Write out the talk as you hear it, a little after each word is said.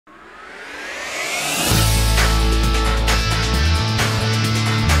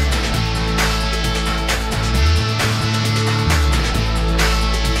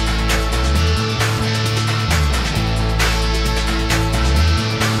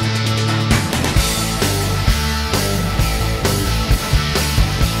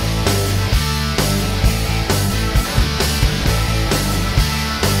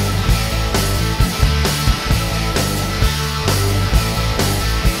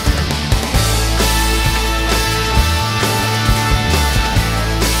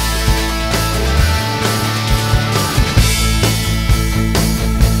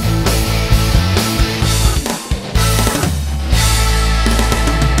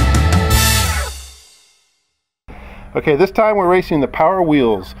Okay, this time we're racing the Power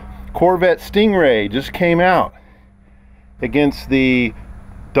Wheels Corvette Stingray. Just came out against the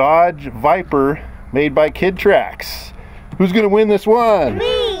Dodge Viper made by Kid Trax. Who's gonna win this one?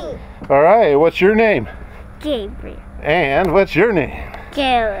 Me! All right, what's your name? Gabriel. And what's your name?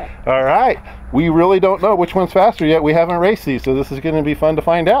 Garrett. All right, we really don't know which one's faster yet. We haven't raced these, so this is gonna be fun to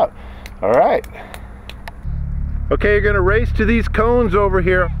find out. All right. Okay, you're gonna race to these cones over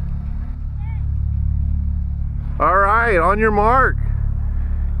here. All right, on your mark,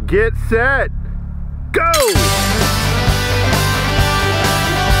 get set, go!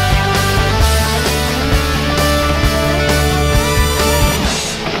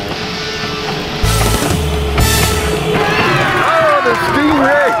 Oh, the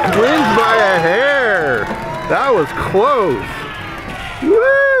Stingray wins by a hair. That was close.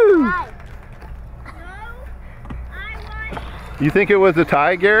 Woo! You think it was a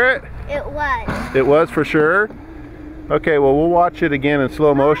tie, Garrett? It was. It was for sure? Okay, well, we'll watch it again in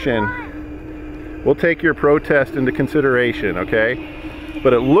slow motion. We'll take your protest into consideration, okay?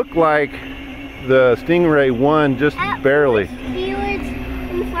 But it looked like the Stingray won just barely. He was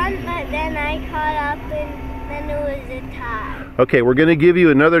in front, but then I caught up and then it was a tie. Okay, we're gonna give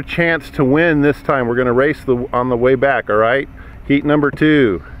you another chance to win this time. We're gonna race on the way back, all right? Heat number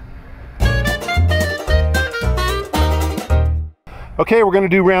 2. Okay, we're gonna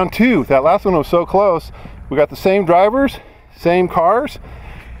do round 2. That last one was so close. We got the same drivers, same cars.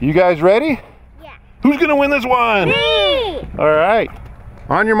 You guys ready? Yeah. Who's gonna win this one? Me! All right,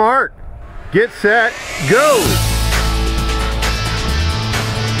 on your mark, get set, go!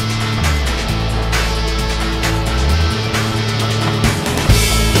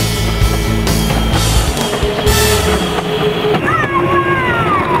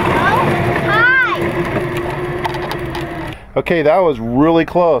 Okay, that was really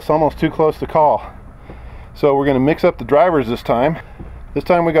close, almost too close to call. So we're gonna mix up the drivers this time. This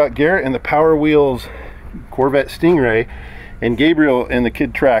time we got Garrett in the Power Wheels Corvette Stingray and Gabriel in the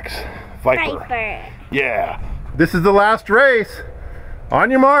Kid Trax Viper. Yeah. This is the last race. On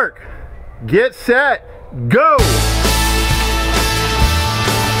your mark, get set, go!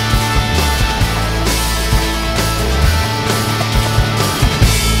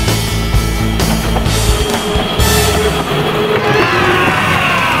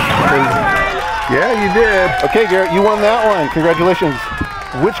 Yeah, you did. Okay, Garrett, you won that one. Congratulations.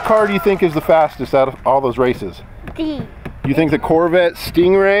 Which car do you think is the fastest out of all those races? D. You think the Corvette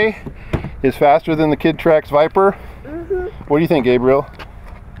Stingray is faster than the Kid Trax Viper? Mm-hmm. What do you think, Gabriel?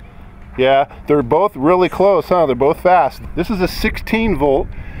 Yeah, they're both really close, huh? They're both fast. This is a 16 volt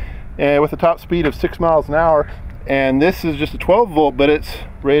with a top speed of 6 miles an hour, and this is just a 12 volt, but it's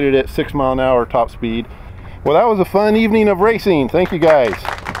rated at 6 mile an hour top speed. Well, that was a fun evening of racing. Thank you guys.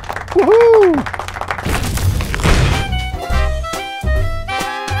 Woohoo!